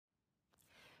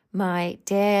My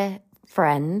dear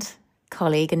friend,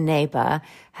 colleague and neighbour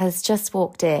has just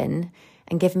walked in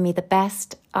and given me the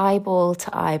best eyeball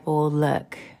to eyeball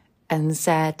look and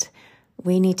said,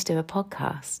 we need to do a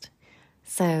podcast.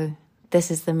 So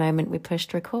this is the moment we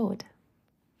pushed record.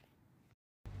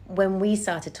 When we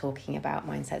started talking about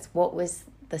mindsets, what was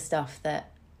the stuff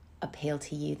that appealed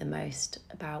to you the most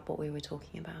about what we were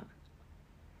talking about?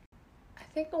 I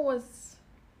think it was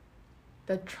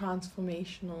the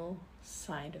transformational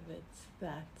side of it,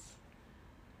 that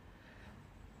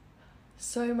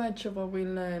so much of what we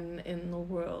learn in the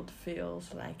world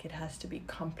feels like it has to be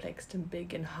complex and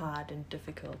big and hard and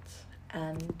difficult.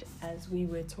 And as we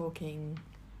were talking,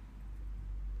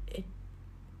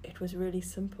 it was really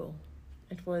simple.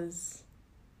 It was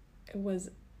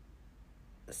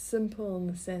simple in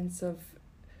the sense of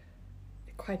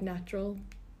quite natural,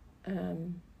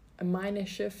 a minor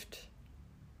shift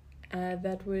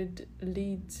that would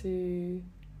lead to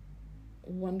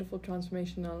wonderful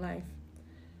transformation in our life,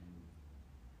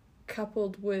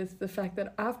 coupled with the fact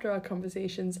that after our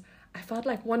conversations, I felt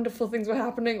like wonderful things were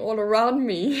happening all around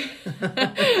me.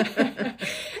 I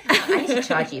need to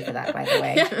charge you for that, by the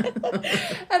way. Yeah.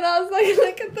 And I was like,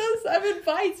 look at this, I've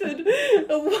invited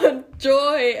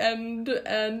joy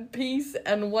and peace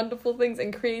and wonderful things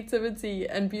and creativity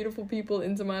and beautiful people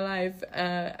into my life,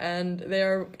 and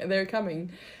they're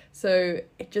coming. So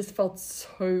it just felt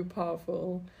so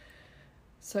powerful.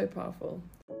 So powerful.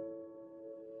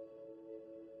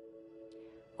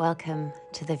 Welcome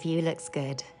to The View Looks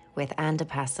Good with Ander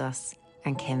Passos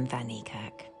and Kim van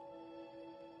Niekerk.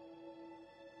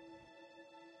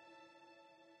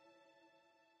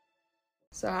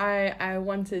 So I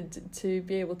wanted to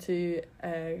be able to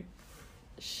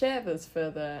share this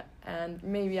further, and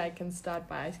maybe I can start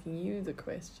by asking you the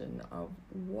question of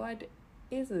what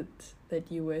is it that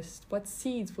what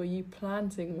seeds were you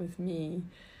planting with me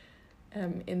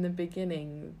in the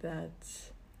beginning that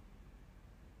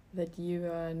you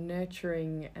are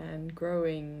nurturing and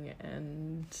growing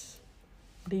and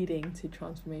leading to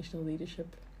transformational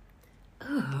leadership?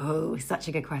 Oh, such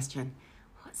a good question.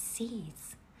 What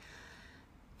seeds?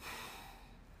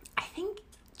 I think,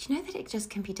 do you know that it just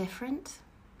can be different?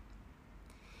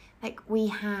 Like, we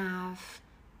have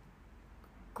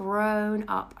grown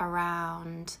up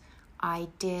around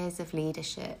ideas of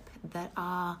leadership that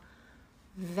are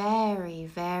very,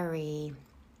 very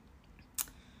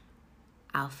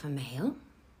alpha male,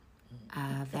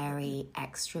 very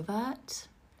extrovert,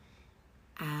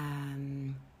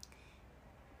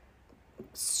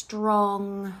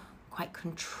 strong, quite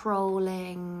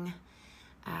controlling.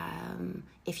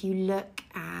 If you look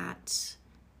at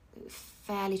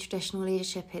fairly traditional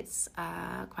leadership, it's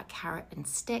quite carrot and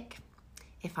stick.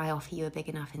 If I offer you a big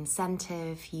enough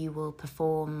incentive, you will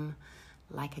perform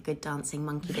like a good dancing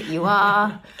monkey that you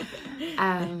are.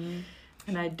 And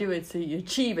I do it so you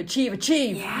achieve.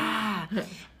 Yeah.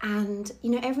 And,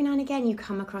 every now and again you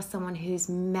come across someone who's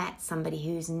met somebody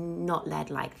who's not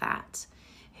led like that,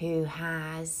 who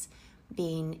has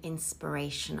been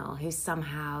inspirational, who's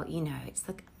somehow,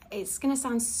 it's going to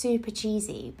sound super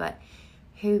cheesy, but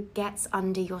who gets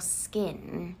under your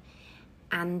skin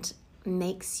and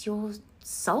makes your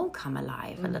soul come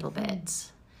alive a little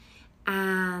bit.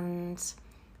 And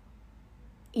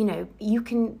you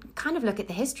can kind of look at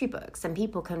the history books and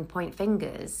people can point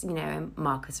fingers.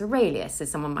 Marcus Aurelius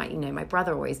is someone my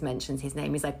brother always mentions his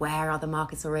name. He's like, where are the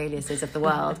Marcus Aureliuses of the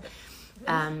world?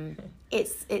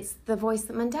 It's the voice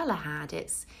that Mandela had.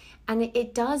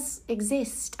 It does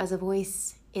exist as a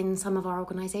voice in some of our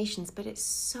organizations, but it's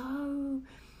so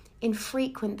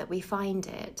infrequent that we find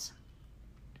it.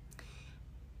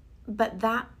 But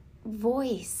that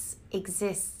voice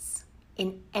exists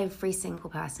in every single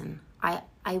person. I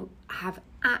have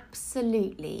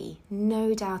absolutely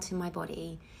no doubt in my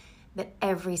body that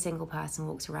every single person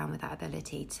walks around with that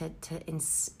ability to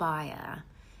inspire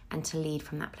and to lead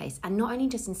from that place. And not only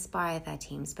just inspire their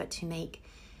teams, but to make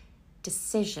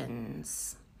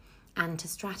decisions and to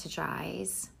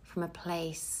strategize from a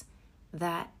place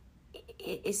that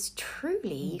is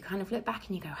truly, you kind of look back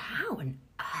and you go, how on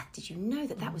earth did you know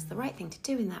that was the right thing to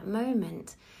do in that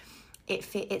moment?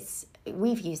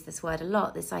 We've used this word a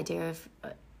lot, this idea of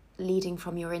leading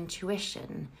from your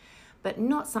intuition, but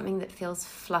not something that feels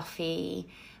fluffy,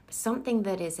 but something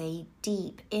that is a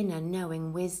deep inner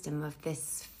knowing wisdom of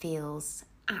this feels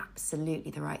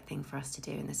absolutely the right thing for us to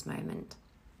do in this moment.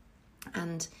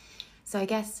 And so I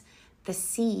guess the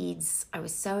seeds I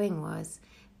was sowing was,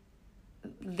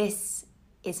 this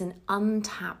is an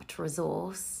untapped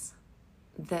resource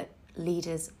that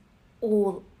leaders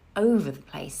all over the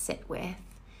place sit with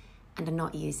and are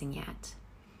not using yet.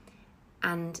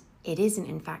 And it isn't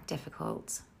in fact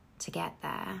difficult to get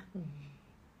there.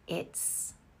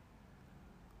 It's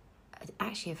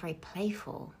actually a very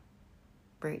playful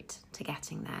route to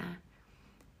getting there,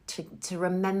 to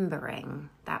remembering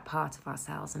that part of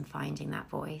ourselves and finding that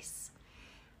voice.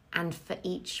 And for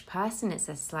each person, it's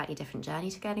a slightly different journey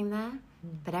to getting there,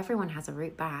 but everyone has a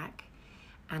route back.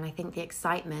 And I think the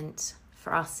excitement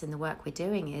for us in the work we're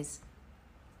doing is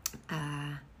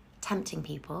tempting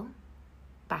people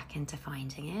back into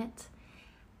finding it,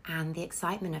 and the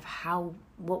excitement of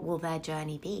what will their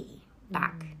journey be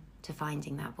back to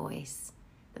finding that voice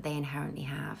that they inherently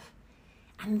have.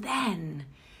 And then,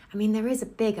 I mean, there is a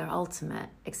bigger ultimate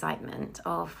excitement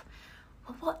of,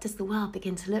 well, what does the world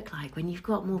begin to look like when you've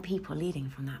got more people leading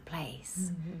from that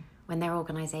place, when their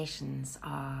organisations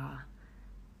are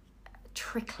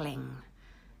trickling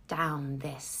down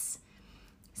this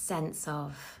sense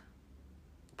of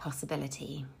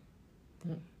possibility,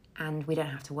 and we don't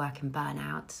have to work in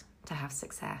burnout to have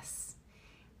success,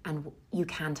 and you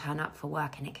can turn up for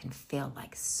work and it can feel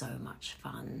like so much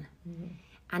fun.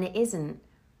 And it isn't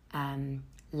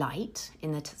light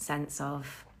in the sense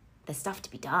of there's stuff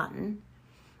to be done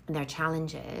and there are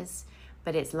challenges,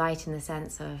 but it's light in the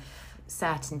sense of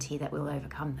certainty that we'll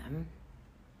overcome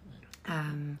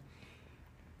them.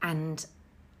 And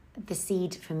the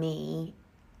seed for me,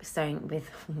 sowing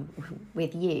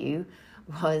with you,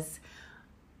 was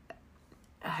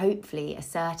hopefully a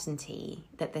certainty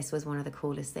that this was one of the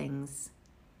coolest things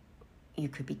you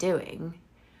could be doing,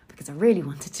 because I really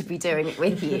wanted to be doing it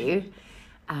with you.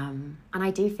 And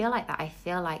I do feel like that. I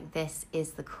feel like this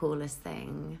is the coolest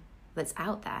thing that's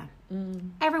out there.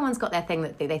 Everyone's got their thing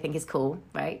that they think is cool,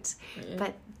 right?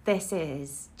 But this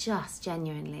is just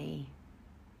genuinely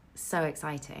so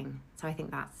exciting. So I think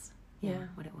that's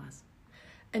what it was.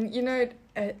 And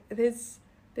there's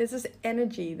this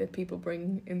energy that people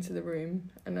bring into the room,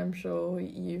 and I'm sure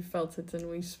you've felt it and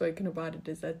we've spoken about it,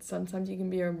 is that sometimes you can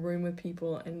be in a room with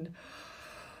people and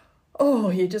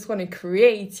you just want to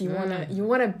create, you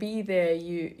want to be there,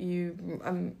 you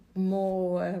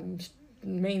more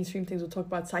mainstream things will talk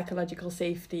about psychological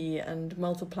safety and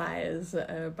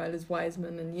multipliers by Liz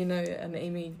Wiseman and and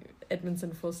Amy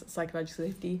Edmondson for psychological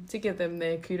safety, to give them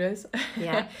their kudos.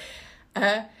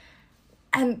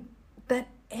 And that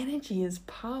energy is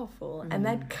powerful, and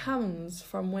that comes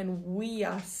from when we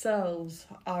ourselves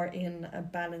are in a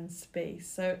balanced space.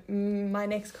 So my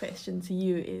next question to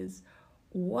you is,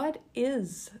 what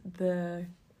is the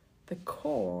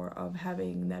core of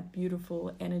having that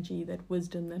beautiful energy, that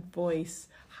wisdom, that voice?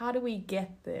 How do we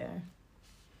get there?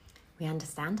 We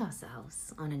understand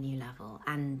ourselves on a new level,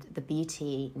 and the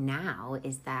beauty now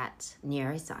is that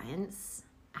neuroscience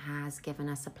has given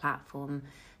us a platform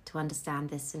to understand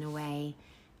this in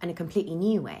a completely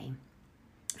new way.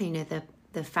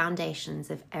 The foundations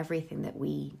of everything that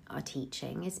we are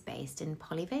teaching is based in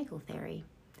polyvagal theory.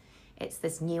 It's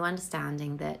this new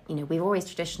understanding that, we've always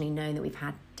traditionally known that we've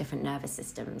had different nervous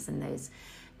systems, and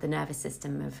the nervous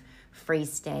system of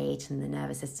freeze state and the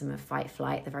nervous system of fight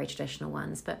flight, the very traditional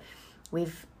ones, but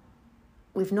we've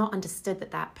not understood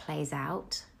that plays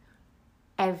out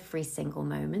every single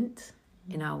moment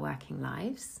in our working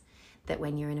lives. That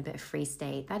when you're in a bit of freeze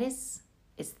state,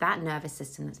 it's that nervous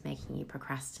system that's making you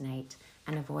procrastinate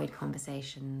and avoid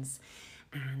conversations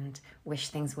and wish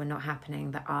things were not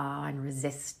happening that are, and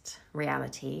resist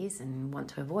realities and want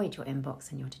to avoid your inbox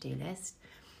and your to-do list.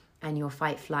 And your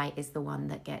fight flight is the one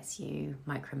that gets you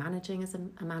micromanaging as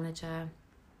a manager,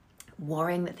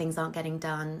 worrying that things aren't getting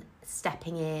done,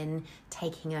 stepping in,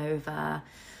 taking over,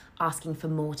 asking for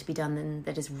more to be done than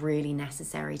that is really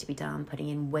necessary to be done, putting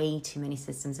in way too many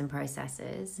systems and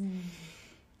processes.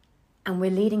 And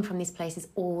we're leading from these places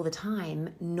all the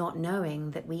time, not knowing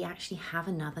that we actually have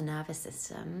another nervous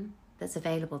system that's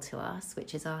available to us,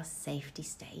 which is our safety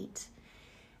state.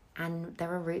 And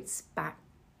there are routes back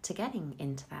to getting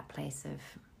into that place of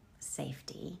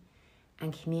safety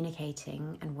and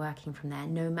communicating and working from there,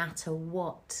 no matter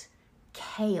what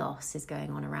chaos is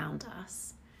going on around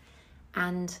us.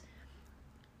 And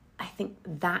I think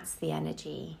that's the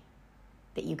energy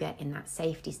that you get in that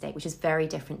safety state, which is very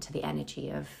different to the energy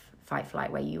of fight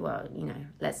flight, where you are,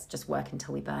 let's just work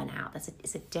until we burn out.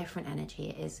 It's a different energy.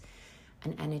 It is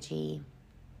an energy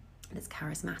that's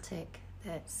charismatic,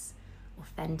 that's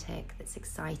authentic, that's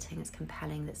exciting, that's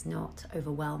compelling, that's not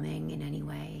overwhelming in any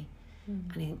way.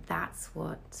 And I think that's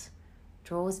what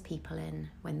draws people in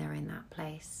when they're in that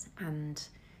place. And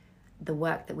the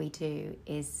work that we do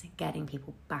is getting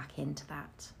people back into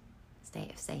that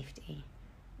state of safety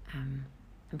and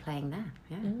playing there.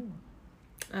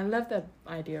 I love that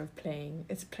idea of playing.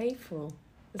 It's playful.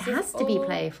 It has to be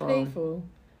playful.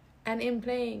 And in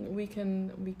playing, we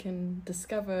can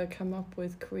discover, come up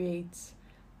with, create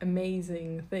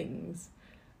amazing things.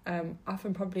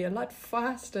 Often probably a lot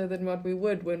faster than what we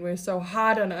would when we're so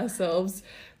hard on ourselves,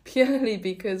 purely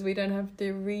because we don't have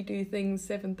to redo things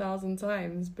 7,000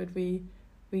 times, but we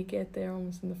get there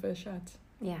almost in the first shot.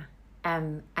 Yeah.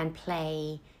 And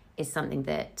play is something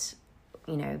that,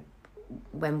 you know,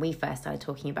 when we first started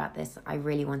talking about this, I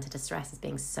really wanted to stress as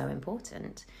being so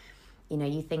important. You know,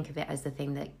 you think of it as the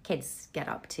thing that kids get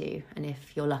up to, and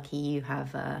if you're lucky, you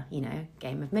have a, you know,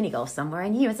 game of mini golf somewhere,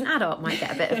 and you as an adult might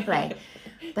get a bit of play.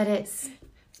 But it's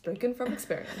spoken from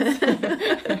experience.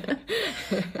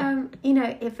 You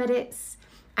know, but it's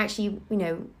actually, you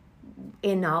know,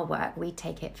 in our work we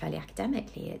take it fairly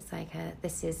academically. It's like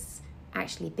this is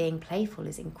actually being playful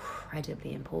is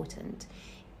incredibly important.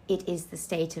 It is the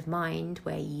state of mind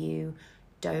where you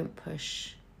don't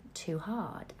push too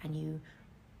hard and you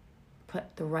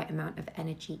put the right amount of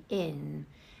energy in,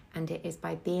 and it is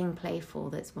by being playful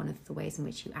that's one of the ways in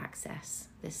which you access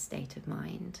this state of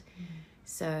mind.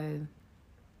 So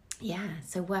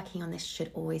working on this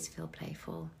should always feel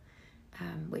playful,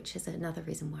 which is another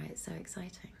reason why it's so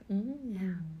exciting.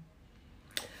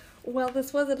 Well,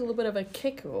 this was a little bit of a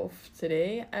kick-off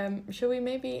today. Shall we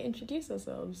maybe introduce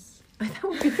ourselves? That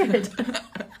would be good.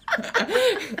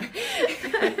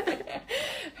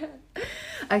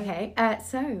 Okay,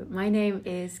 so my name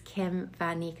is Kim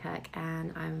van Niekerk,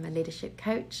 and I'm a leadership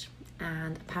coach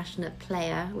and a passionate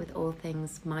player with all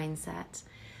things mindset,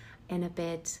 in a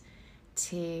bid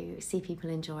to see people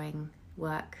enjoying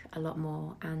work a lot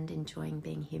more and enjoying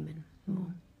being human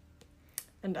more.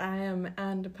 And I am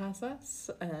Anne de Passas,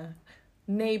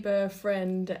 neighbour,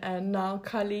 friend, and now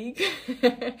colleague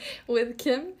with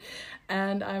Kim,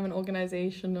 and I'm an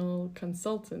organisational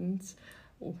consultant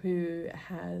who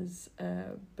has a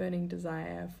burning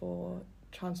desire for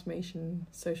transformation,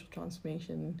 social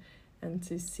transformation, and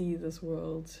to see this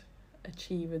world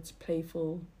achieve its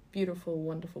playful, beautiful,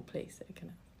 wonderful place that it can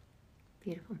have.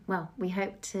 Beautiful. Well, we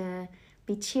hope to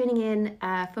be tuning in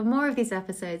for more of these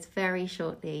episodes very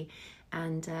shortly,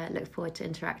 and look forward to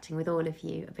interacting with all of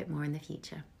you a bit more in the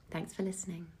future. Thanks for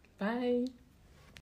listening. Bye.